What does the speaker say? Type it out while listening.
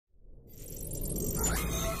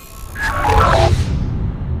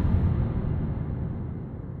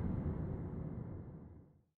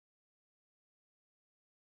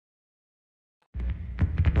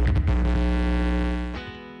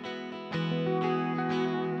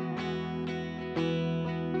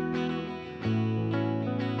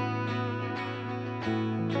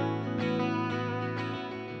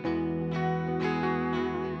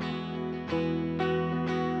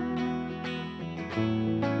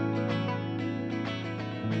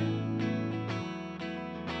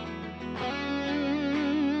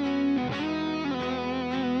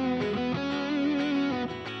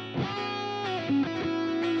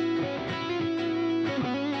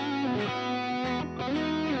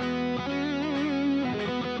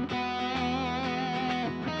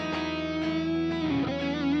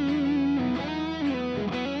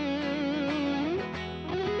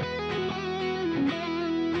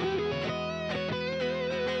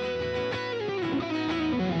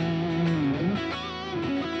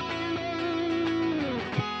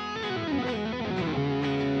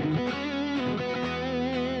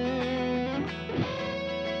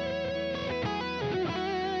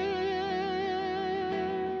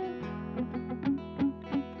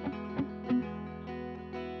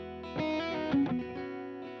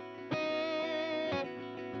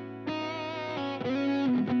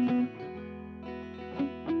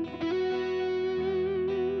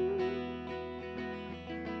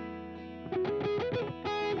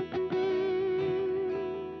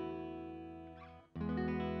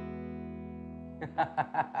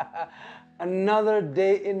Another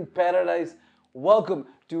day in paradise. Welcome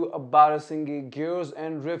to Barahsinghe Gears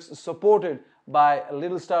and Riffs, supported by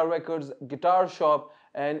Little Star Records, Guitar Shop,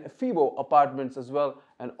 and Fibo Apartments as well,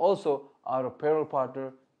 and also our apparel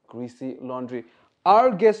partner, Greasy Laundry.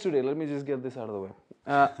 Our guest today, let me just get this out of the way.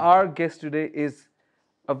 Our guest today is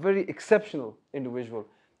a very exceptional individual.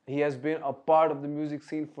 He has been a part of the music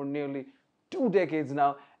scene for nearly 2 decades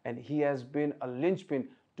now, and he has been a linchpin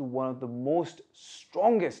to one of the most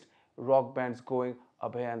strongest rock bands going,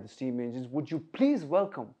 Abhaya and the Steam Angines. Would you please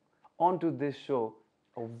welcome onto this show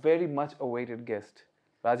a very much awaited guest,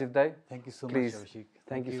 Rajiv Dai? Thank you so please. much, Abhishek.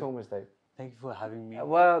 Thank you so much, Dai. Thank you for having me.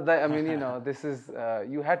 Well, Dai, I mean, you know, this is,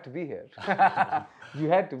 you had to be here. You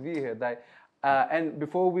had to be here, Dai. And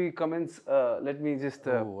before we commence, let me just,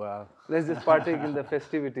 let's just partake in the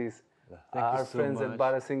festivities. Our friends at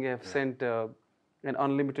Barahsinghe have sent an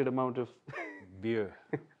unlimited amount of beer.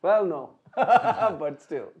 Well, no, but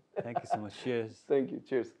still. Thank you so much. Cheers. Thank you.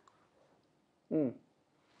 Cheers.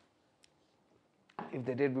 If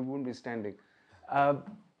they did, we wouldn't be standing.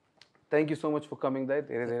 Thank you so much for coming, Dai.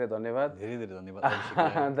 Dherai dherai dhanyavad. Dheri dhanyavad,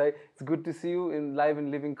 Abhishek. Dai, it's good to see you in live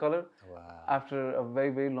and living color. Wow. After a very,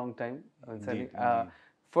 very long time. Indeed.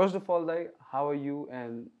 First of all, Dai, how are you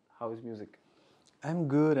and how is music? I'm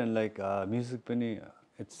good, and like music,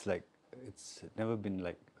 it's like it's never been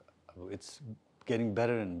like it's getting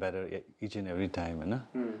better and better each and every time, you know.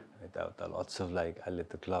 Without lots of like at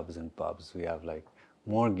the clubs and pubs, we have like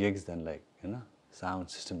more gigs than like sound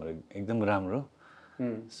system or ekdam ramro.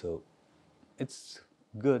 So it's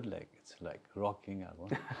good, like it's like rocking.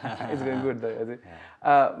 It's going good, Dai.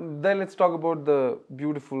 Then let's talk about the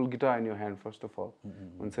beautiful guitar in your hand first of all.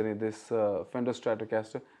 This Fender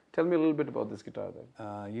Stratocaster. Tell me a little bit about this guitar,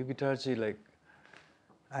 then. Your guitar, like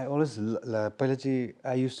I always,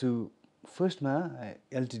 I used to first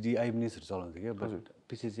LTD I minister but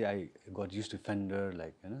I got used to Fender,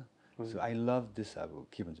 like So I love this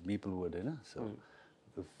Maplewood, So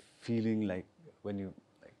the feeling like when you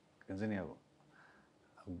like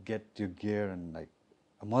get your gear and like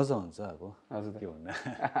a mazza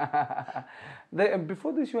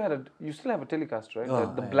before this, you still have a Telecaster,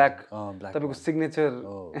 right? The black, black signature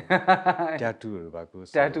tattoo.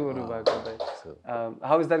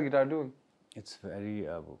 How is that guitar doing? It's very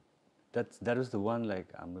that was the one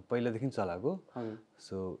like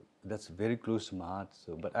so that's very close to my heart.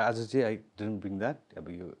 So, but as I say, I didn't bring that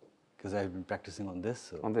because I've been practicing on this.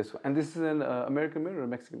 So. On this one, and this is an American made or a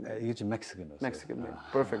Mexican made? It's Mexican. Mexican made.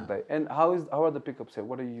 Perfect. And how are the pickups here?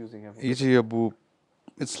 What are you using here?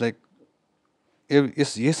 It's like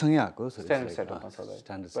standard setup.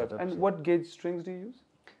 Standard setup. And what gauge strings do you use?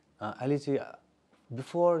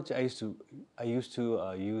 Before I used to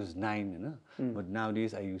use 9, but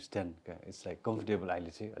nowadays I use 10. It's like comfortable.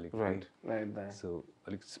 Right. So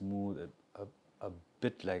like smooth, a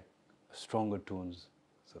bit like stronger tones.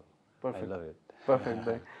 So perfect. I love it. Perfect.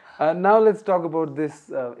 Now let's talk about this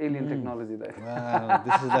alien technology. Wow,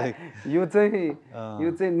 this is like you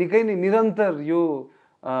say nikai ni nirantar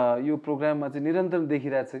यो प्रोग्राममा चाहिँ निरन्तर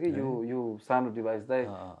देखिरहेछ कि यो सानो device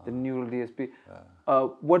the neural DSP.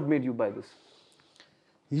 What made you buy this?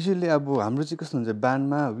 Usually हाम्रो चाहिँ कस्तो हुन्छ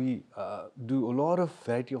bandमा we do a lot of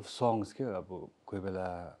variety of songs के कोही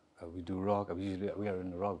बेला we do rock. Usually we are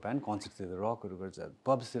in a rock band. Concerts the rockहरू गर्छ.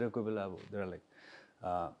 Pubs तिर कोही बेला there are like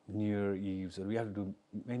New Year Eves, or we have to do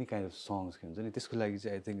many kind of songs के हुन्छ नि त्यसको लागि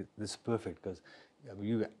चाहिँ I think this is perfect because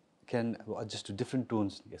you can adjust to different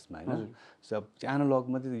tones. Yes, man. So analog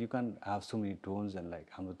you can have so many tones and like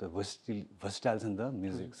the versatile in the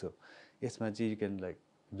music. So yes, man, you can like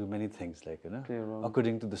do many things like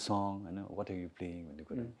according to the song. What are you playing when you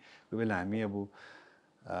go? We will have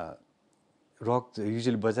rock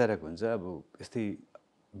usually बजाइरहेको हुन्छ यस्तै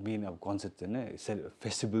main concert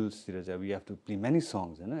festivals we have to play many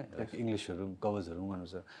songs like English covers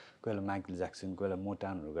गर्नुपर्छ कोही बेला Michael Jackson कोही बेला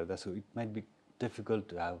Motown गर्दा so it might be difficult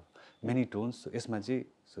to have many tones. So यसमा चाहिँ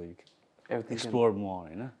so you can explore more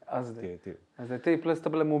as the plus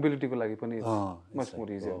तपाईलाई mobility को लागि पनि much more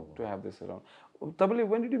easier to have this around. तपाईले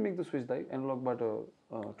when did you make the switch analog बाट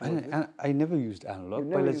I never used analog.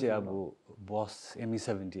 पहिला चाहिँ Boss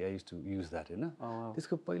ME70 I used to use that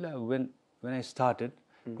त्यसको पहिला when I started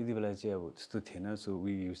त्यति बेला चाहिँ त्यस्तो थिएन so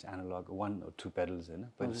we used analog 1 or 2 pedals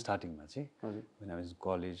पहिला starting मा चाहिँ when I was in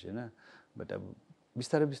college but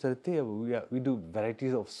बिस्तारै त्यही we do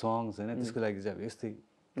varieties of songs त्यसको लागि चाहिँ यस्तै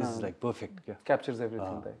this is like perfect captures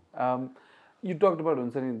everything. You talked about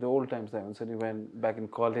the old times when back in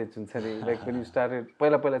college like when you started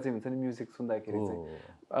पहिला चाहिँ music सुन्दाखेरि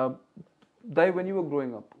चाहिँ when you were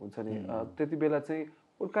growing up त्यति बेला चाहिँ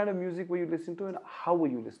what kind of music were you listening to and how were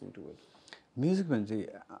you listening to it? Music भने चाहिँ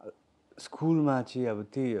स्कुलमा चाहिँ अब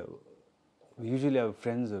त्यही युजली अब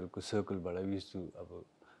फ्रेन्ड्सहरूको सर्कलबाट युज टु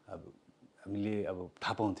अब हामीले अब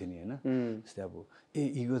थाहा पाउँथ्यो नि होइन जस्तै अब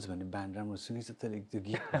इगल्स भन्ने ब्यान्ड राम्रो सुनेको छ तैँले त्यो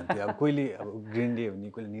गीत भन्थ्यो अब कहिले अब ग्रिन डे भन्ने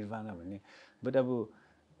कहिले निर्वाणा भन्ने बट अब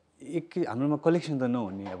हाम्रोमा कलेक्सन त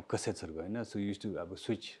नहुने अब कसेट्सहरूको होइन सो युज टु अब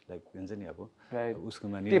स्विच लाइक हुन्छ नि अब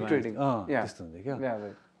उसकोमा त्यस्तो हुन्थ्यो क्या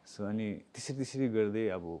सो अनि त्यसरी गर्दै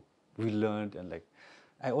अब we learn and like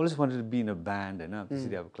I always wanted to be in a band होइन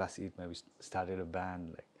त्यसरी अब class 8मा we started a band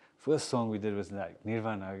like first song we did was like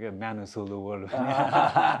Nirvana, okay? Man Who Sold the World. It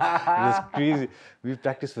was crazy. We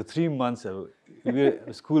practiced for 3 months. We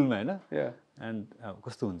were school, man. Yeah. And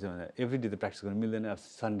every day the practice was going to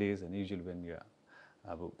Sundays, and usually when you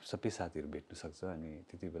अब सबै साथीहरू भेट्नु सक्छ अनि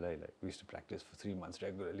त्यति बेला like we used to practice for 3 months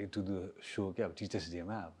regularly to do show क्या अब teachers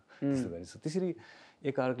डेमा अब त्यस्तो गरे सो त्यसरी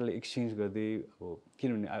एकअर्काले एक्सचेन्ज गर्दै अब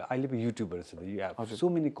किनभने अहिले पो युट्युबहरू छ you have so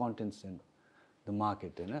many contents in the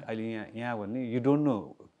market होइन अहिले यहाँ भने यु डोन्ट नो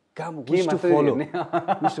कहाँ विच टु फलो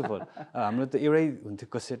हाम्रो त एउटै हुन्थ्यो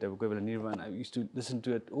कसेट अब कोही बेला nirvana use to listen to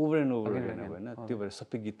it over and over होइन त्यो भएर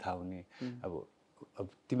सबै गीत थाहा हुने अब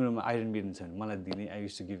तिम्रोमा आइरन मेडन छ भने मलाई दिने आई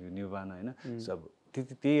use to give you nirvana होइन सो अब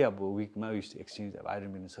त्यही अब विकमा युज टु एक्सचेन्ज अब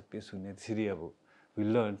आइरन मेडन सबै सुन्ने त्यसरी अब वी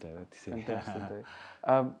लर्न त्यसरी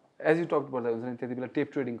एज यु टक गर्दा हुन्छ नि त्यति बेला टेप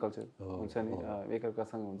ट्रेडिङ कल्चर हुन्छ नि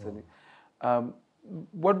एकअर्कासँग हुन्छ नि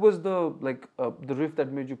what was the like the riff that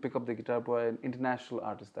made you pick up the guitar for an international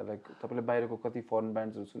artist that like tapale bairako kati foreign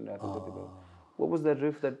bands haru sunirako थियो त्यति बेला what was that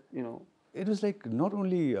riff that you know it was like not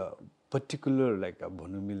only particular like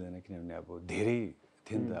भन्नु मिल्दैन किनभने अब धेरै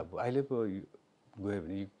थियो नि त अब अहिले पो गयो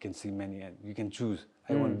भने you can see many and you can choose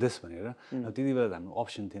I want this भनेर अब त्यति बेला हाम्रो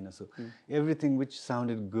अप्सन थिएन सो everything which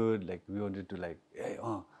sounded good like we wanted to like hey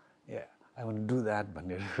yeah I want to do that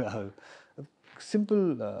भनेर simple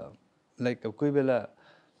लाइक अब कोही बेला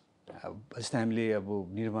जस्तै हामीले अब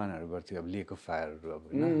निर्माणहरू गर्थ्यो अब लेक अफ फायरहरू अब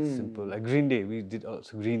होइन simple like green day we did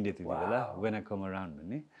also green day त्यति बेला वेन आई कम अराउन्ड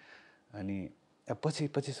भन्ने अनि अब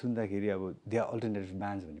पछि सुन्दाखेरि अब दे आर अल्टरनेटिभ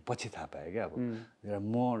ब्यान्ड्स भन्ने पछि थाहा पाएँ क्या अब they are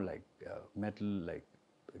more like metal like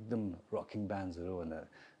एकदम रकिङ ब्यान्ड्सहरू भन्दा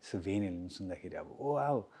यस्तो भेनहरू सुन्दाखेरि अब ओ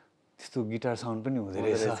आऊ त्यस्तो गिटार साउन्ड पनि हुँदो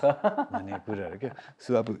रहेछ भन्ने कुराहरू क्या सो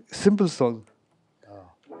अब सिम्पल सङ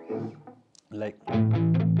लाइक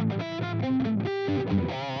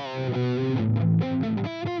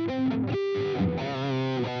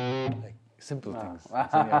सिम्पल थिङ्स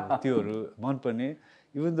त्योहरू मनपर्ने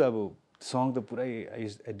इभन त अब सङ त पुरै I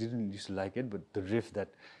didn't use to like it but the reef that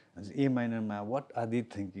A माइनरमा what are they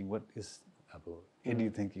thinking what is अब AD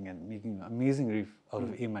thinking and making amazing reef out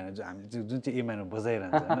of A minor जो हामीले जुन चाहिँ ए माइनर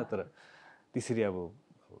बजाइरहन्छ होइन तर त्यसरी अब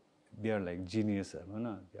दे आर लाइक जिनियसहरू होइन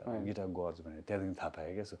guitar gods भनेर त्यहाँदेखि थाहा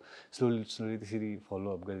पाएँ क्या सो स्लोली त्यसरी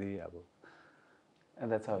फलोअप गर्दै अब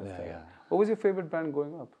And that's how it started. What was your favorite band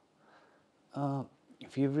growing up?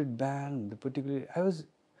 Favorite band, particularly, I was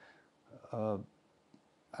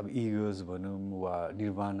Eagles,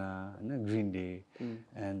 Nirvana, Green Day,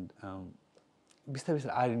 and बिस्तारै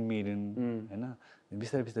Iron Maiden, होइन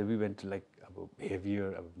बिस्तारै we went to like heavier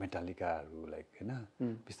Metallicaहरू like होइन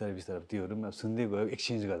बिस्तारै त्योहरू पनि सुन्दै गयो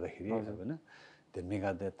एक्सचेन्ज गर्दाखेरि अब होइन त्यो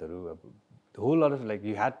मेगाडेथहरू अब the whole lot of like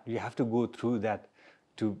you have to go through that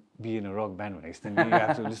to be in a rock band when extended you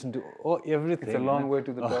have to listen to everything. It's a long way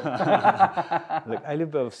to the top. Like I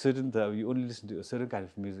live of certain you only listen to a certain kind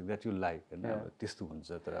of music that you like and त्यस्तो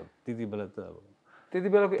हुन्छ तर अब त्यति बेला त अब त्यति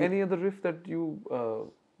बेलाको any other riff that you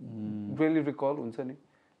really recall हुन्छ नि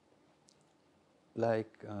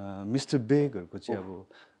like Mr. Big हरूको चाहिँ अब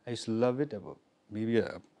I used to love it अब maybe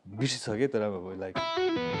बिर्सिसकेँ तर अब like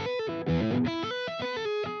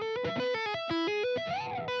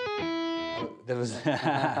there was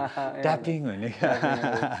tapping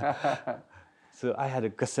so I had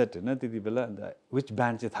a cassette होइन त्यति बेला अन्त which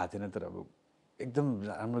band चाहिँ थाहा थिएन तर अब एकदम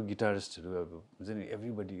राम्रो गिटारिस्टहरू अब हुन्छ नि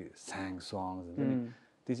everybody sang songs हुन्छ नि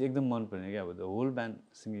त्यो चाहिँ एकदम मन पर्ने क्या अब the whole band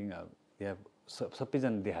singing अब they have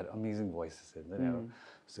सबैजना they had amazing voices हुन्छ नि अब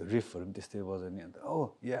so riffहरू पनि त्यस्तै बजाउने अन्त oh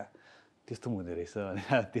yeah त्यस्तो पनि हुँदो रहेछ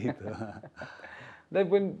भनेर त्यही त like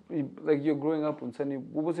when like you're growing up हुन्छ नि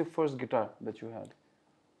what was your first guitar that you had?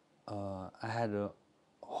 I had a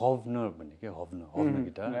Hovner भन्ने के Hovner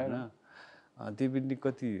guitar होइन त्यो पनि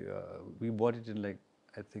कति we bought it in like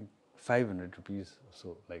I think 500 rupees or so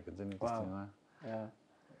like हुन्छ नि त्यस्तोमा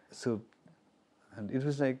so and it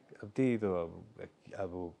was like त्यही त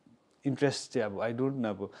अब इन्ट्रेस्ट चाहिँ अब I don't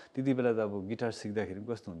know अब त्यति बेला त अब गिटार सिक्दाखेरि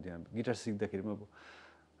पनि कस्तो हुन्थ्यो गिटार सिक्दाखेरि पनि अब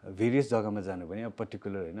भेरियस जग्गामा जानु भने अब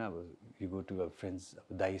पर्टिकुलर होइन अब यु गो टु अब फ्रेन्ड्स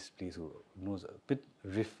अब दाइस प्लेस नोज पिट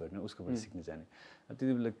रिफ होइन उसकोबाट सिक्न जाने अब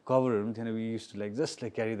त्यति बेला कभरहरू पनि थिएन we use to like just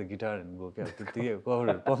like क्यारी द गिटार एन्ड गो क्या त्यतिकै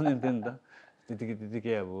कभरहरू पाउँदैन थियो नि त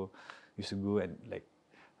त्यतिकै अब use to go and like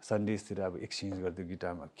सन्डेजतिर अब एक्सचेन्ज गर्थ्यो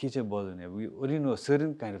गिटारमा के चाहिँ बजाउने अब only know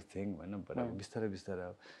certain kind of thing होइन बट अब बिस्तारै बिस्तारै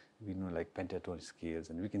we know like पेन्टाटोनिक scales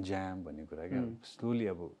and we can ज्याम भन्ने कुरा क्या स्लोली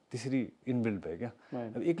अब त्यसरी इनबिल्ड भयो क्या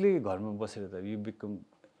अब एक्लै घरमा बसेर त यु become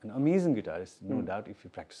an amazing guitarist, no doubt, if you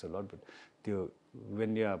practice a lot. But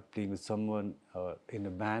when you are playing with someone in a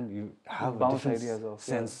band, you have a different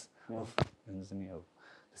sense of the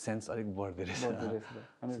sense. I think more there is.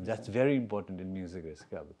 So that's very important in music,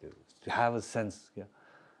 to have a sense. Yeah.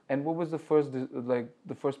 And what was the first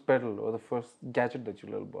pedal or the first gadget that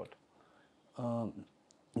you bought?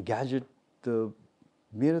 Gadget,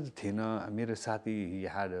 मेरो त थिएन मेरो साथी he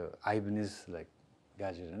had a Ibanez like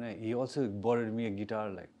gadget and he also borrowed me a guitar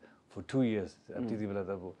like for 2 years त्यति बेला त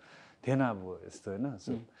अब थिएन अब यस्तो होइन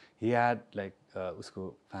so he had like उसको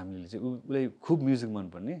फ्यामिलीले चाहिँ उसलाई खुब म्युजिक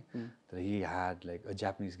मनपर्ने तर he had like a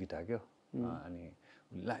Japanese guitar क्या अनि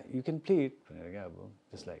you can play it भनेर क्या अब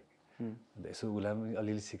just like यसो उसलाई पनि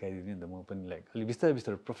अलिअलि सिकाइदिने नि त म पनि लाइक अलि बिस्तारै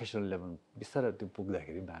बिस्तारै प्रोफेसनल लेभल बिस्तारै त्यो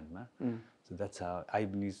पुग्दाखेरि ब्यान्डमा so that's how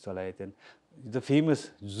Ibanez चलाएँ then the famous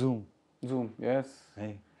Zoom yes है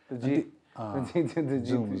Zoom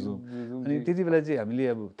अनि त्यति बेला चाहिँ हामीले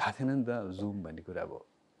अब थाहा थिएन नि त जुम भन्ने कुरा अब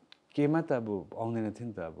केमा त अब आउँदैन थियो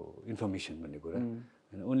नि त अब इन्फर्मेसन भन्ने कुरा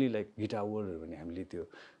होइन ओन्ली लाइक गिटार वर्ल्डहरू भन्ने हामीले त्यो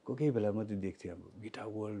कोही बेला मात्रै देख्थ्यौँ अब गिटार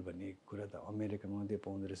वर्ल्ड भन्ने कुरा त अमेरिकामा मात्रै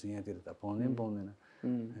पाउँदो रहेछ यहाँतिर त पाउँदै पनि पाउँदैन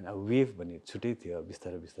होइन अब वेभ भन्ने छुट्टै थियो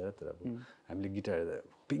बिस्तारै बिस्तारै तर अब हामीले गिटार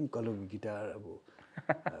पिङ्क कलरको गिटार अब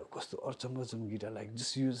कस्तो अचम्म guitar like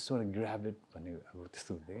just use ग्राब it भन्ने अब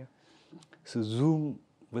त्यस्तो हुन्थ्यो क्या सो जुम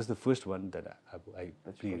was the first one that I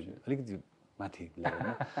played अलिकति माथि होइन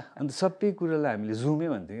अन्त सबै कुरालाई हामीले जुमै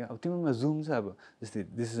भन्थ्यौँ क्या अब तिमीमा जुम छ अब जस्तै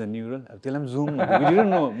दिस इज अ न्युरल अब त्यसलाई पनि जुम we didn't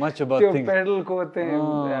no much about things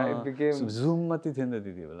जुम मात्रै थियो नि त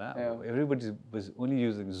त्यति बेला एभ्रीबडी वाज ओन्ली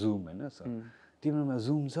युजिङ जुम होइन सो तिम्रोमा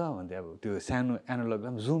जुम छ भन्थ्यो अब त्यो सानो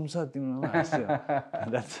एनालगमा पनि जुम छ तिम्रोमा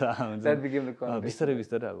बिस्तारै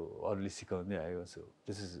बिस्तारै अब अरूले सिकाउँदै आयो so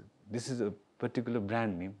this is a particular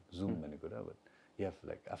brand name जुम भन्ने कुरा अब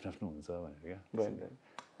like after right.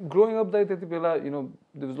 Growing up there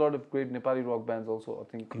there was a lot of great Nepali rock bands also I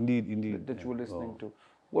think indeed that you were listening to.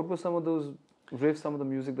 What were some of those riffs, some of the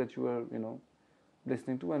music that you were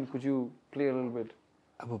listening to and could you play a little bit?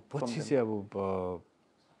 अब पछि चाहिँ अब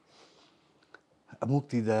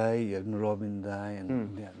मुक्ति दाई and Robin Dai and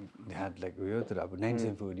they had like तर अब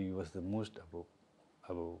 1940 was the most अब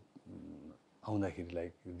आउँदाखेरि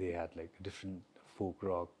like they had like different folk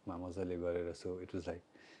rock मा मजाले गरेर so it was like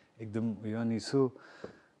एकदम यो अनि so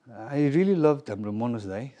I really loved हाम्रो मनोज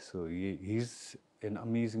दाई so he's an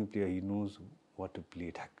amazing player he knows what to play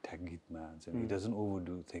ठ्याक गीतमा he doesn't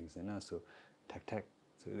overdo things होइन so ठ्याक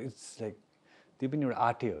so it's like त्यो पनि एउटा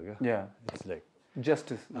आर्टै हो क्या it's like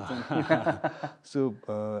justice so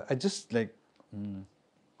I just like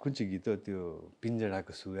कुन चाहिँ गीत हो त्यो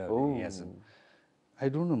पिञ्जडाको सुगा I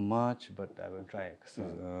don't know much, but I will try.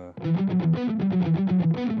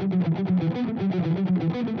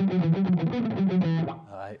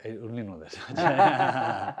 I only know that.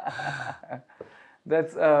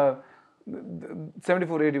 That's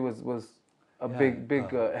 7480 was a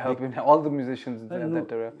big help in all the musicians in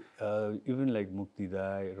that era. Even like Mukti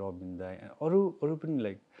Dai, Robin Dai, and Oru पनि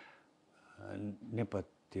like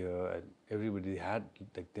Nepatya, and everybody had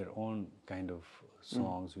like their own kind of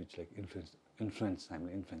songs which like influence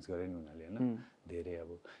हामीले influence गरेँ नि उनीहरूले होइन धेरै अब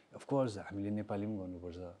of course हामीले नेपाली पनि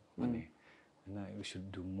गर्नुपर्छ भन्ने होइन वी सुड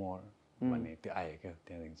डु मोर भन्ने त्यो आयो क्या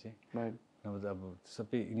त्यहाँदेखि चाहिँ नभए त अब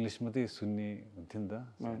सबै इङ्ग्लिस मात्रै सुन्ने हुन्थ्यो नि त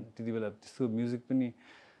त्यति बेला त्यस्तो म्युजिक पनि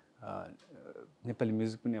नेपाली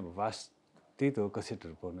म्युजिक पनि अब वास्ट त्यही त हो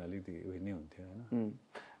कसेटहरू पाउनु अलिकति उयो नै हुन्थ्यो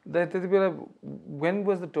होइन त्यति बेला when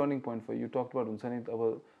was the turning point for you? Talked about हुन्छ नि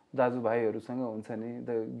अब दाजुभाइहरूसँग हुन्छ नि द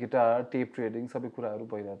गिटार टेप ट्रेडिङ सबै कुराहरू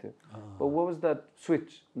भइरहेको थियो but what was that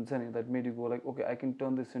switch हुन्छ नि that made you go like okay I can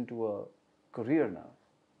turn this into a career now?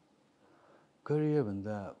 Career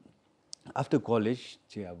भन्दा after college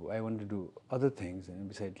चाहिँ अब I want to do other things and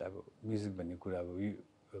besides अब म्युजिक भन्ने कुरा अब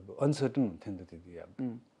uncertain हुन्थ्यो नि त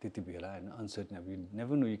त्यति बेला होइन अनसर्टन अब you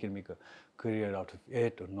never know you can make a career out of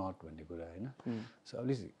it or not भन्ने कुरा होइन so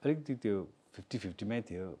अलिकति त्यो 50-50 मै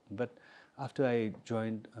थियो but after I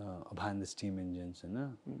joined Abhaya The Steam Angines होइन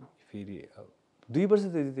फेरि 2 वर्ष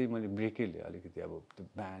त्यति मैले ब्रेकै लिएँ अलिकति अब त्यो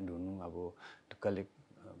ब्यान्ड हुनु अब to collect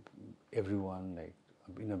every one like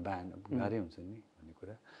in a band अब गाह्रै हुन्छ नि भन्ने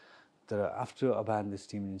कुरा तर after Abhaya The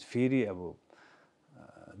Steam Angines फेरि अब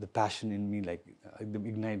द प्यासन इन मी लाइक एकदम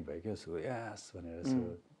इग्नाइट भयो क्या सो यस भनेर सो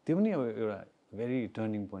त्यो पनि अब एउटा भेरी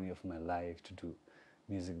turning point of my life to do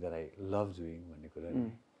music that I लभ डुइङ भन्ने कुरा नि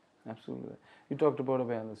Absolutely. You talked about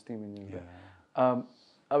Abhaya The Steam Angines. Yeah.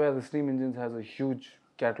 Abhaya The Steam Angines has a huge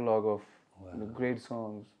catalog of great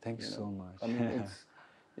songs. Thanks so much. I mean, it's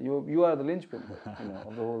you are the linchpin,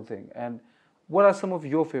 of the whole thing. And what are some of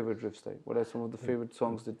your favorite riffs? Like, what are some of the favorite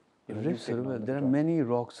songs that riffs? There are many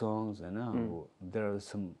rock songs, and there are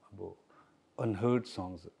some unheard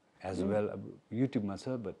songs as well. YouTube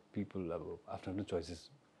masa, but people after no choices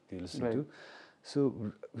they listen to.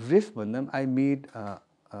 So riff bandam I made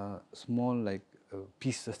small like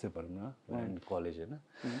piece जस्तै भनौँ न in college हैन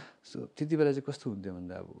सो त्यति बेला चाहिँ कस्तो हुन्थ्यो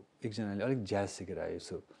भन्दा अब एकजनाले अलिक ज्याज सिकेर आयो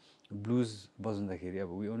सो ब्लुज बजाउँदाखेरि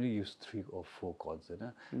अब we only use 3 or 4 chords Hahn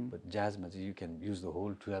but ज्याजमा चाहिँ यु can use the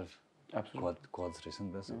whole 12 chords रहेछ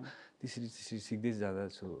नि त सो त्यसरी सिक्दै जाँदा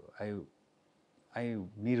सो आई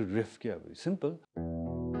मेरो रिफ के अब सिम्पल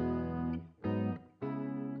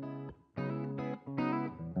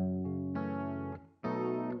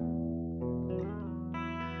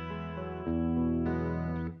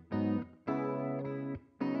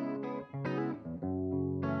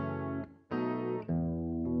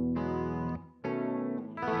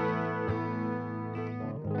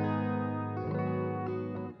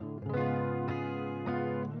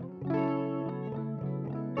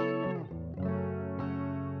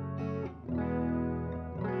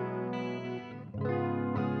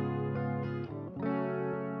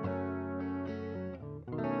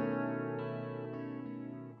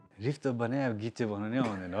रिफ त बनाए अब गीत चाहिँ बनाउनै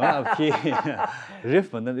आउँदैन हो अब के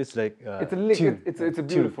रिफ भन्दा it's like it's a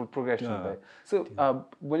beautiful progression right? So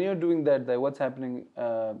when you're doing that what's happening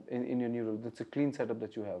in your neural it's a clean setup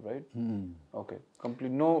that you have right okay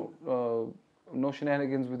complete no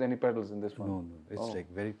shenanigans with any pedals in this one no it's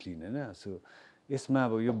like very clean हैन सो यसमा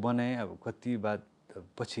अब यो बनाए अब कति बाद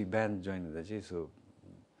पछि band join हुँदा चाहिँ सो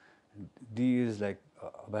दी is like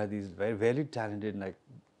अबादी is very talented like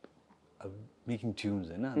making tunes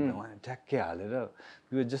हैन अन्त उहाँ ट्याक्कै हालेर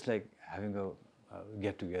we were just like having a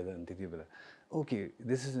get together अनि त्यति बेला okay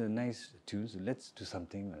this is a nice tunes let's do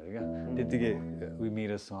something भनेर क्या त्यतिकै वी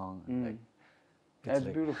मेड अ सङ like That's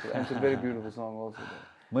beautiful. It's a very beautiful song also.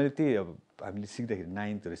 मैले त्यही अब हामीले सिक्दाखेरि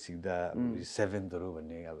 9thहरू सिक्दा 7thहरू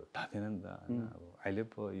भन्ने अब थाहा थिएन नि त हैन अब अहिले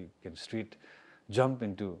पो यु क्यान स्ट्रेट जम्प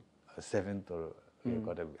इन्टु 7thहरू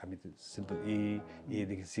हामी त सिम्पल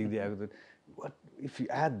एदेखि सिक्दै आएको त what if you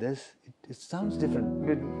add this it sounds different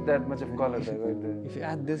with that much of color right there if you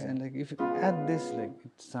add this and like if you add this like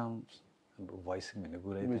it sounds voicing in a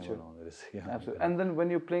good idea absolutely and then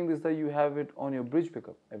when you're playing this you have it on your bridge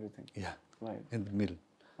pickup everything yeah right in the middle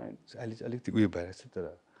right so अलिकति उयो भएर छ तर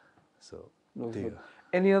so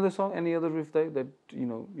any other song any other riff that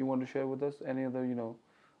you want to share with us any other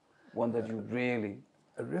one that you really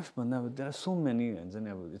riff भन्दा अब there are so many हुन्छ नि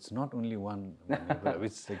अब it's not only one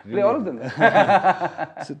it's like play all of them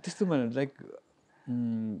so त्यस्तो भने like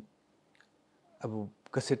अब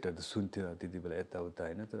कसेटहरू त सुन्थ्यो त्यति बेला यताउता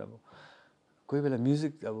होइन तर अब कोही बेला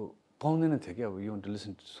म्युजिक अब पाउँदैन थियो कि अब you want to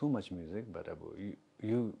listen to so much music but अब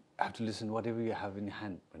you have to listen watt ever you have in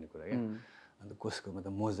hand भन्ने कुरा क्या अन्त कसकोमा त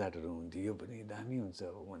मोजाटहरू हुन्थ्यो यो पनि दामी हुन्छ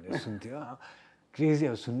अब भनेर सुन्थ्यो क्रेजी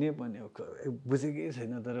अब सुन्नै पर्ने अब बुझेकै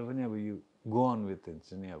छैन तर पनि अब यु go on with it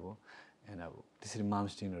नि अब and अब त्यसरी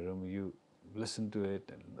मामस्टिनहरू you listen to it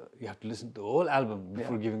and you have to listen to the whole album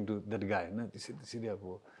before giving to that guy हैन त्यसरी अब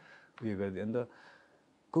उयो गर्दै अन्त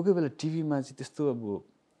कोही बेला टिभीमा चाहिँ त्यस्तो अब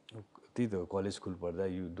त्यही त कलेज स्कुल पढ्दा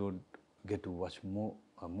you don't get to watch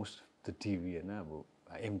most of the TV हैन अब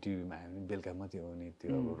एमटिभीमा हामी बेलुका मात्रै आउने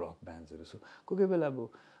त्यो अब रक ब्यान्ड्सहरू सो कोही बेला अब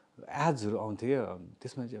एड्सहरू आउँथ्यो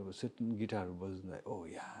त्यसमा चाहिँ अब सर्टन गिटारहरू बजाउँदा ओ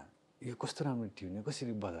या यो कस्तो राम्रो ट्युन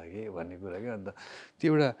कसरी बजाए भन्ने कुरा क्या अन्त त्यो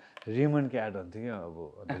एउटा रेमन्डको एड हुन्थ्यो क्या अब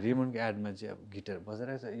अन्त रेमन्डको एडमा चाहिँ अब गिटार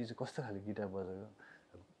बजाएको छ यो चाहिँ कस्तो खाले गिटार बजाएको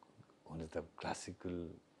हुन त क्लासिकल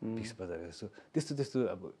पिस बजाएको सो त्यस्तो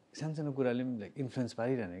अब सानो कुराले पनि लाइक इन्फ्लुएन्स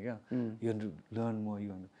पारिरहने क्या यु वान्ट टु लर्न म यु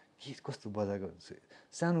वान्ट के कस्तो बजाएको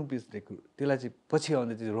सानो पिस लाइक त्यसलाई चाहिँ पछि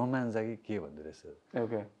आउँदा चाहिँ रोमान्स कि के भन्दो रहेछ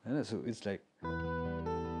होइन सो इट्स लाइक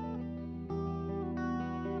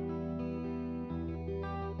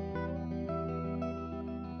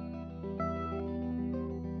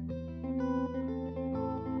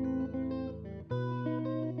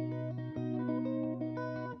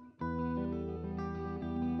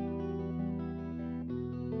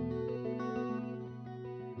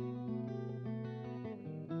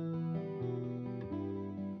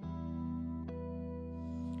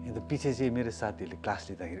पछि चाहिँ मेरो साथीहरूले क्लास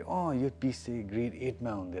लिँदाखेरि यो पिस चाहिँ ग्रेड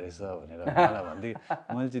 8मा हुँदो रहेछ भनेर मलाई भन्दै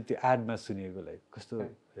मैले चाहिँ त्यो एडमा सुनेको लाइक कस्तो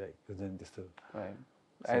हुन्छ नि त्यस्तो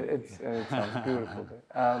It sounds beautiful.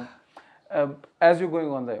 As you're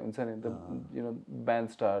going on there, band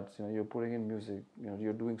starts. You're putting in music.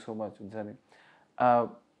 You're doing so much.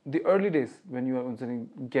 The early days when you are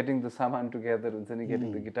getting the saman together,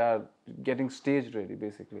 getting the guitar, getting stage ready,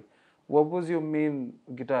 basically. What was your main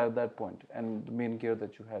guitar at that point, and the main gear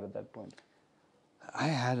that you had at that point? I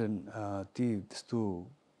had त्यस्तो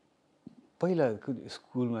पहिला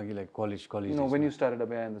स्कुलमा कि like college when you started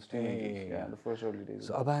Abhaya and the Steam Angines, the first early days.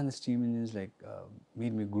 So Abhaya and the Steam Angines like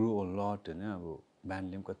made me grow a lot हैन अब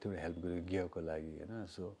ब्यान्डले पनि कतिवटा help गर्यो गियरको लागि हैन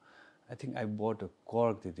सो I think I bought a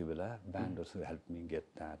Korg त्यति बेला band also helped me get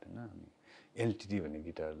that हैन अनि LTD भन्ने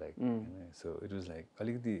guitar like so it was like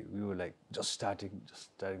अलिकति we were like just starting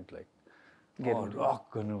to like rock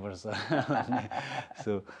गर्नुपर्छ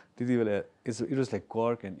so त्यति बेला it was like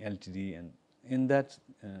Korg and LTD and in that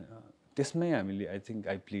त्यसमै हामीले I think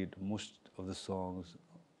I played most of the songs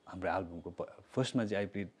हाम्रो एल्बमको फर्स्टमा चाहिँ I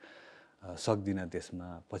played सक्दिनँ त्यसमा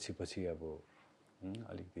पछि अब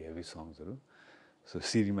अलिकति heavy सङ्ग्सहरू so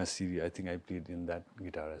Sirima Siri I think I played in that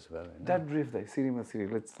guitar as well. That riff, that Sirima Siri,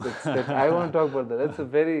 let's I want to talk about that. That's a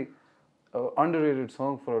very underrated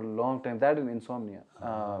song for a long time. That and Insomnia.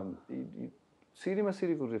 Sirima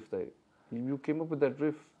Siri ko riff, you came up with that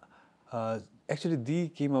riff? Actually, Dee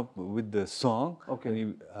came up with the song.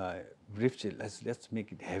 Okay. Riff, let's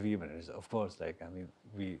make it heavy. Of course, like I mean,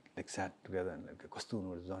 we like sat together and like costume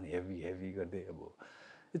was on heavy.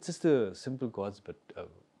 It's just a simple chords, but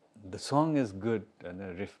the song is good and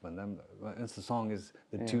the riff. Once the song is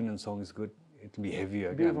tune and song is good, it will be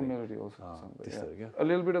heavier. Beautiful melody also. A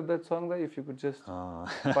little bit of that song there, if you could just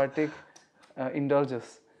partake, indulge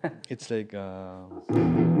us. It's like.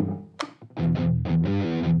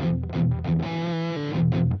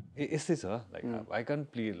 It's this, like I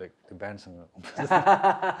can't play like the band song.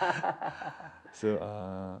 So,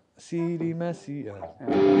 Sirima Siri.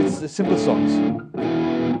 It's simple songs.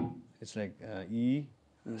 It's like E,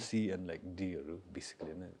 C, and like D,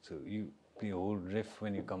 basically. So you play a whole riff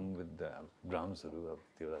when you come with the drums.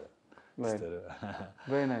 Right.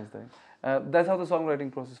 Very nice. That's how the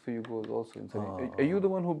songwriting process for you goes. Also, are you the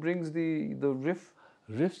one who brings the riff?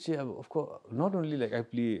 Riffs, of course, not only like I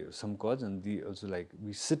play some chords and also like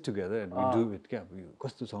we sit together and we do it.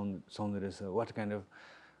 Kasto sound what kind of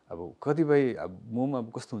कतिपय मोमा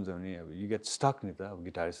अब कस्तो हुन्छ भने अब you get stuck नि त अब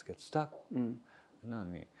guitarist get stuck हैन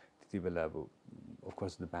अनि त्यति बेला अब of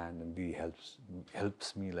course the band and the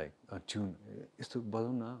helps me like tune यस्तो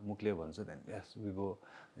बजाउँ न मुखले भन्छ then yes we go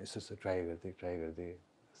Yesso try गर्दै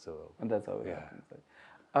so and that's how it happens.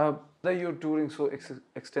 That you're touring so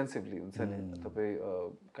extensively हुन्छ नि तपाई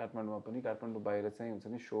काठमाडौँमा पनि काठमाडौँ बाहिर चाहिँ हुन्छ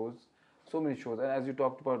नि shows, so many shows, and as you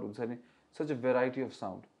talked about हुन्छ नि such a variety of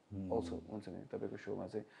sound also हुन्छ नि तपाईको शोमा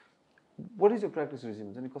चाहिँ what is your practice regime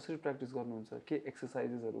हुन्छ नि कसरी practice गर्नुहुन्छ के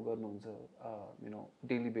exercisesहरु गर्नुहुन्छ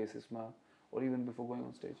daily basis मा or even before going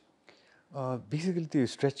on stage? Basically the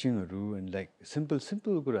stretchingहरु and like simple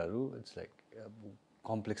कुराहरु it's like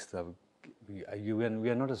complex we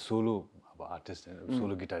are not a solo artist and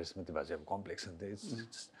solo guitarist मात्रै भए चाहिँ complex and it's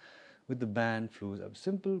just with the band flows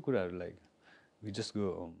simple कुराहरु like we just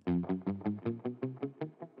go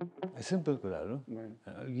simple कुराहरु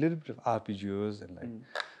a little bit of arpeggios and like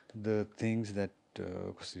the things that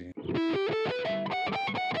कसरी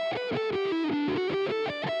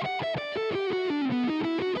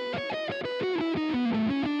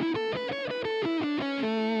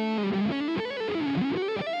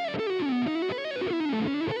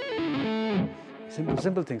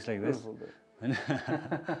simple things like this.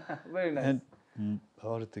 Very nice. And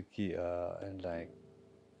like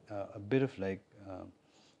a bit of like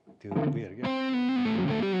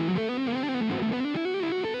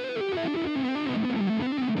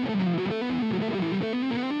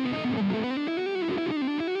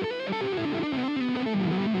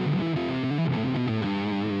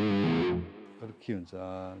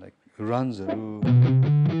like runs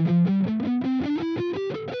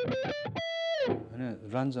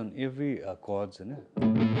runs on every chords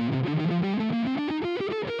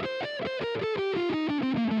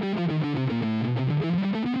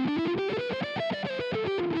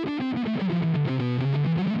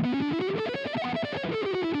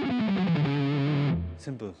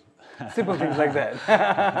simple things like that.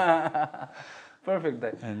 Perfect.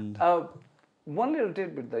 And one little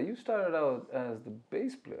tidbit that you started out as the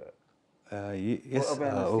bass player. Yes.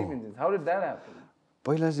 How did that happen?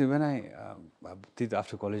 When I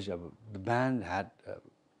after college, the band had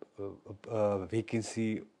a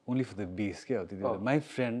vacancy only for the bass. My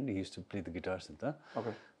friend he used to play the guitars.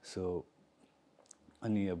 Okay. So,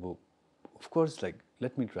 of course, like,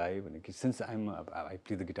 let me try. Since I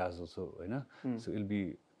play the guitars also, so it'll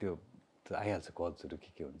be I also chords to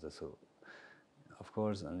kick on. So, of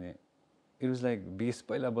course, and it was like bass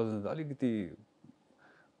पहिला बजाउँदा अलिकति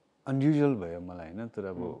unusual भयो मलाई हैन तर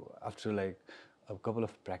अब after like a couple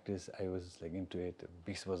of practice I was like into it.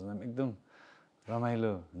 bass बजाउँदा एकदम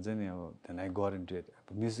रमाइलो हुन्छ नि अब then I got into it.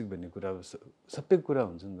 Music भन्ने कुरा अब सबै कुरा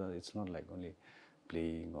हुन्छ नि त. It's not like only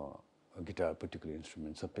playing or a guitar, particular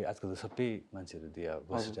instrument. सबै आजकल त सबै मान्छेहरू they are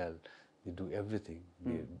versatile, they do everything,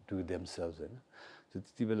 they do themselves Hahn. So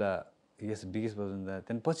त्यति बेला yes bass बजाउँदा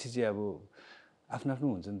then पछि चाहिँ अब आफ्नो आफ्नो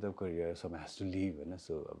हुन्छ नि त career, some has to leave Hahn.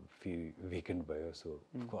 So feel vacant भयो. So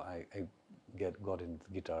I got into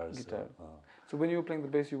guitars. Guitar. So when you were playing the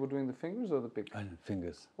bass, you were doing the fingers or the pick?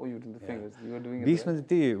 Fingers. Oh, you were doing the fingers. You were doing it. Bass मा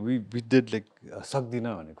चाहिँ we did like सक्दिन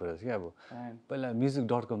भन्ने कुरा छ के अब पहिला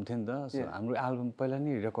music.com थियो नि त. So हाम्रो एल्बम पहिला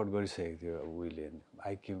नि रेकर्ड गरिसकेको थियो अब उहिले.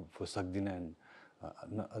 I came for सक्दिन and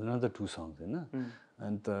another 2 songs हैन.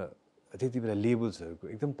 अन्त त्यति बेला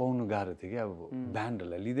लेबल्सहरुको एकदम पाउनु गाह्रो थियो के अब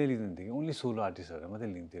ब्यान्डहरुलाई लिँदैन थियो कि ओन्ली सोलो आर्टिस्टहरुलाई मात्रै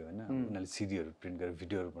लिन्थ्यो हैन. उनीहरुले सीडीहरु प्रिन्ट गरेर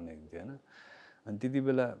भिडियोहरु बनाइदिन्थ्यो हैन. अनि त्यति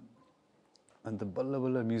बेला अन्त बल्ल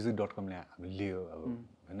बल्ल music.com ले हामीले लियो अब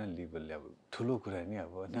हैन. लेबलले अब ठुलो कुरा नि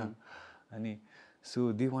अब हैन. अनि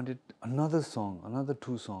so they wanted another song, another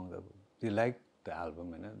 2 songs. They liked the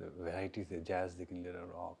album Hahn. The varieties, the jazz देखि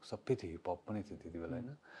लिएर rock सबै थियो, hip hop पनि थियो त्यति बेला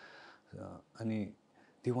हैन. अनि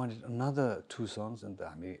they wanted another 2 songs and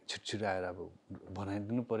हामी छिटछिटो आएर अब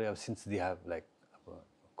बनाइदिनु पर्यो अब since they have like अब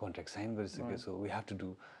contract sign गरिसके so we have to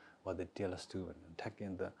do what they tell us to and ठ्याक्कै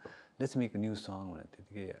अन्त let's make a new song भने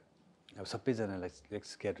त्यतिकै अब सबैजनालाई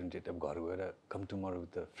let's get into it अब घर गएर come tomorrow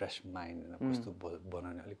with a fresh mind and कस्तो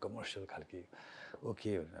बनाउने अलिक कमर्सियल खालके ओके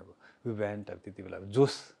भनेर अब we went अब त्यति बेला अब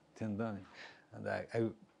जोश थियो नि त. अन्त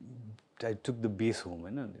I took the bass home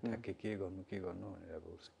हैन. ठ्याक्कै के गर्नु भनेर अब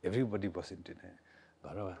everybody was into it.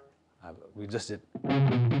 We just did.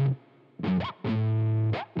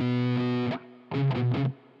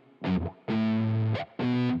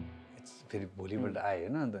 It's very Bollywood eye,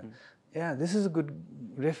 yeah, this is a good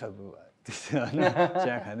riff.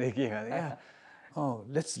 Yeah. Oh,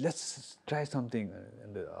 let's try something.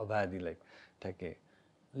 And the Abhaya like,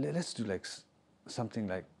 let's do like something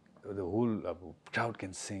like the whole crowd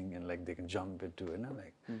can sing and like they can jump into it,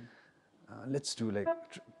 like. Let's do like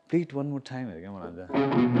play it one more time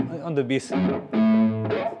on the bass.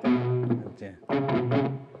 Yeah.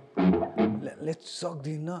 Let's suck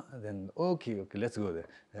the nut. Then okay, let's go there.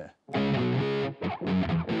 Yeah.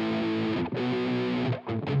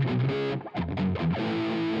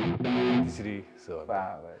 So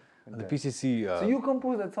wow, the PCC. So you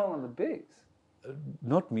composed that song on the bass?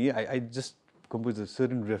 Not me. I just composed a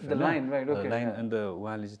certain riff. The line, right? Okay. The line and the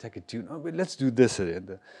one is take a tune. Oh, but let's do this.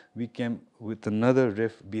 And we came with another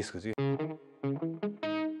riff, bass.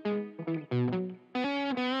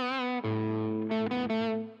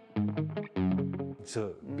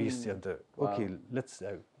 So bass and the okay. Let's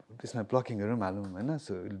this my blocking room album,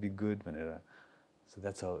 so it'll be good. So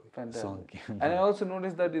that's how the song came. And I also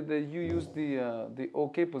noticed that you use the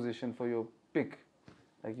OK position for your pick.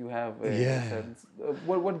 Like you have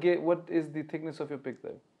what is the thickness of your pick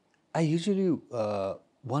there? I usually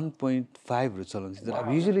 1.5 results.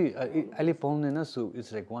 Wow. Usually I pound so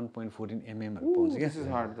it's like 1.14 mm. This is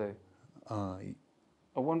hard there.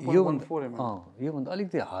 1.14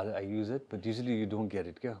 mm. Yeah, hard I use it, but usually you don't get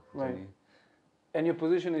it. Right. And your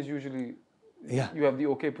position is usually you have the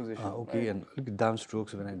OK position. Okay, right? And look at down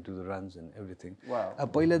strokes when I do the runs and everything. Wow.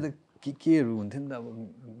 पहिला त के हुन्थ्यो नि त अब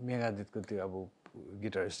मेगादितको त्यो अब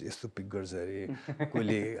guitarist यस्तो pick गर्छ अरे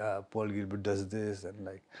कोहीले Paul Gilbert does this and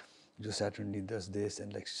like Joe Satriani does this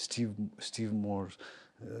and like Steve Moore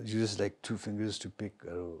uses like 2 fingers to pick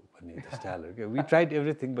भन्ने style. Okay, we tried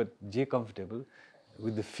everything but Jay comfortable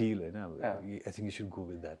with the feel, I think you should go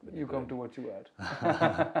with that. You come to what you are.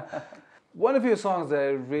 One of your songs that I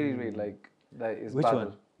really like that is Which Badal.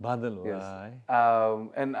 One? Badal, yes.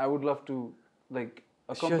 And I would love to like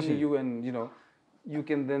accompany you and you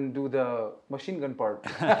can then do the machine gun part.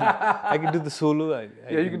 I can do the solo.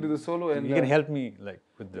 You can do the solo and you can help me like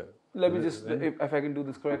with the. Let me just if I can do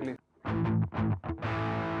this correctly.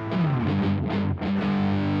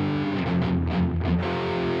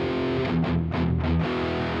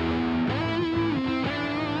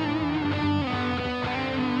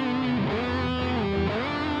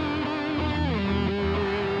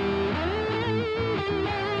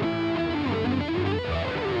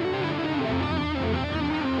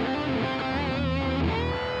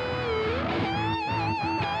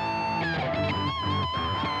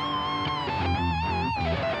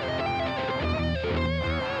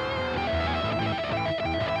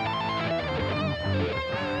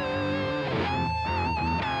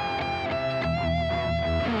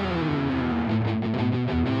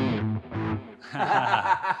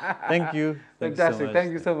 Thank you. Fantastic.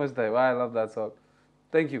 Thank you so much, Dai. Wow, I love that song.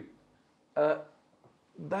 Thank you.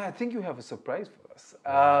 Dai, I think you have a surprise for us.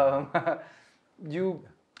 You,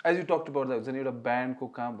 as you talked about that, you're a band ko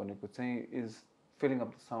kaam bhaneko chahi is filling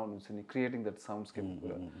up the sound, creating that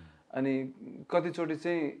soundscape. And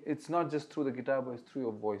it's not just through the guitar, but it's through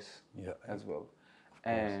your voice as well.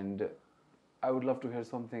 And I would love to hear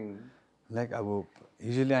something. Like,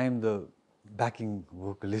 usually I am the backing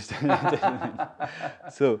vocalist.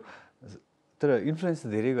 So, the influence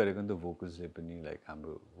धेरै गरेको नि त vocalsले पनि, like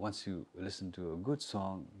once you listen to a good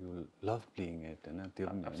song, you will love playing it, and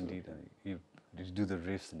indeed you do the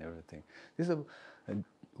riffs and everything. This is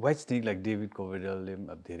White Snake, like David Coverdale,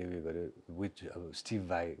 which Steve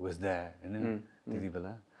Vai was there, and then त्यति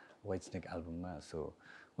बेला White Snake album ma. So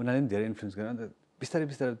उनीहरूले पनि धेरै influence गरेर अन्त बिस्तारै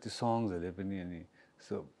बिस्तारै त्यो songsहरूले पनि अनि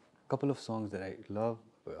so couple of songs that I love,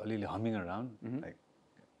 अलिअलि humming around, like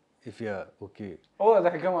if you're okay. Oh,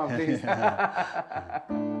 come on, please.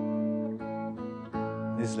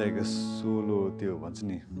 It's like a solo त्यो भन्छ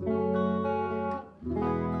नि.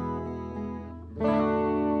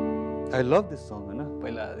 I love this song, होइन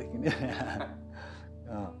पहिलादेखि नै.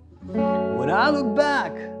 When I look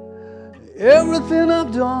back, everything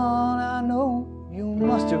I've done, I know you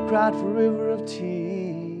must have cried for a river of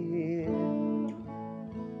tears.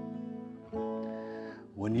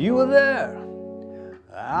 When you were there,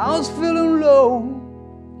 I was feeling low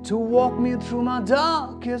to walk me through my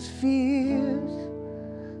darkest fears.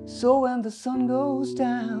 So when the sun goes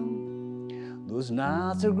down, those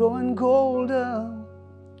nights are growing colder,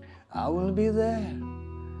 I will be there,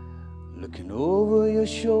 looking over your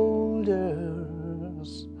shoulders.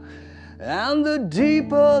 And the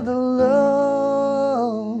deeper the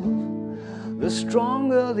love, the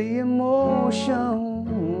stronger the emotion.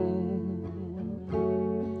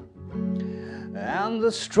 And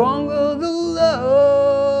the stronger the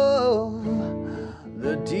love,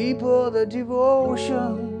 the deeper the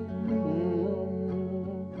devotion.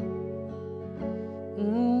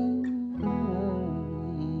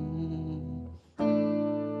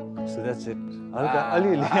 So that's it.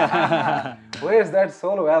 Where's that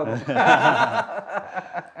solo album?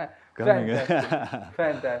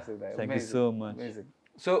 Fantastic. Thank you so much. Amazing.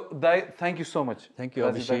 So, Dai, thank you so much. Thank you,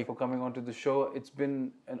 Rajiv, Abhishek, for coming on to the show. It's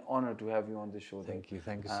been an honor to have you on the show. Thank you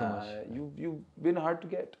so much. You've been hard to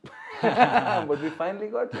get, but we finally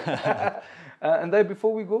got you. And Dai,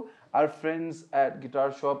 before we go, our friends at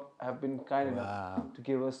Guitar Shop have been kind enough to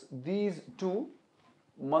give us these two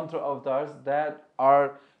mantra avatars that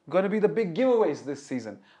are going to be the big giveaways this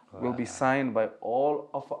season. Will be signed by all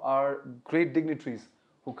of our great dignitaries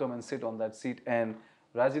who come and sit on that seat. And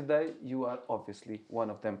Rajiv Dai, you are obviously one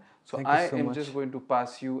of them. So I am just going to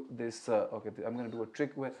pass you this. Okay, I'm going to do a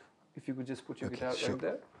trick where if you could just put your guitar right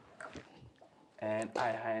there. And I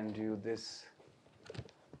hand you this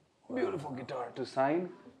beautiful guitar to sign.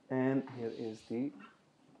 And here is the...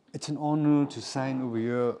 It's an honor to sign over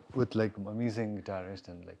here with like amazing guitarist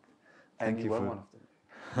and like thank you for for one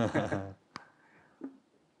of them.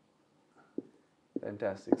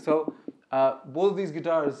 Fantastic. So both these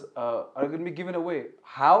guitars are going to be given away.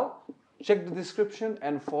 How? Check the description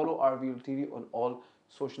and follow RVL TV on all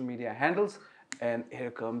social media handles. And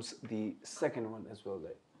here comes the second one as well.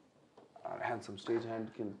 Our handsome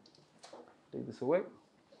stagehand can take this away.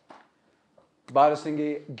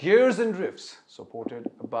 Barahsinghe Gears and Riffs, supported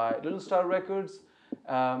by Little Star Records,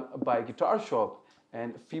 by Guitar Shop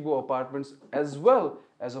and Fibo Apartments, as well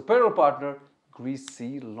as apparel partner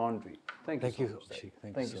Greasy Laundry. Thank you so much.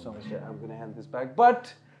 Thank you so much. I'm going to hand this back,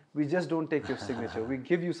 but we just don't take your signature. We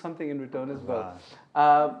give you something in return as well.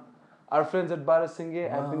 Our friends at Barahsinghe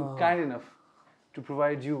have been kind enough to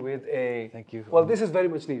provide you with a... Thank you. Well, this is very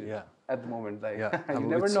much needed at the moment. Like, you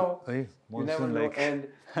never know. You never know. And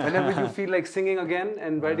whenever you feel like singing again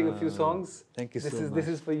and writing a few songs, thank you this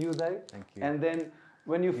is for you, Dai. Thank you. And then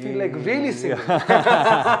when you feel like really singing,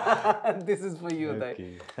 this is for you, Dai.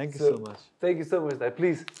 Thank you so much. Thank you so much, Dai.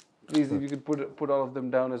 Please, if you could put all of them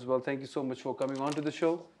down as well. Thank you so much for coming on to the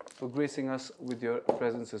show, for gracing us with your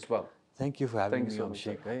presence as well. Thank you for having me on,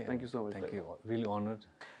 Abhishek. Thank you so much. Thank you. Really honored.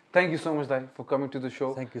 Thank you so much, Dai, for coming to the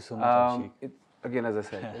show. Thank you so much, Abhishek. Again, as I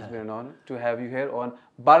said, it's been an honor to have you here on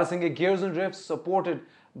Barahsinghe Gears and Riffs, supported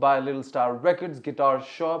by Little Star Records, Guitar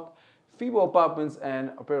Shop, Fibo Apartments,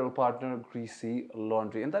 and apparel partner Greasy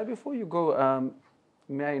Laundry. And Dai, before you go,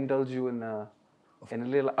 may I indulge you in a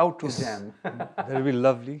little outro jam? That would be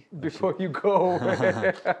lovely. Before you go.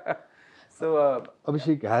 So,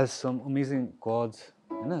 Abhishek has some amazing chords.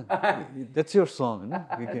 That's your song,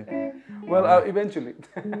 well, eventually.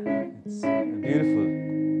 It's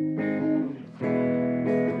beautiful.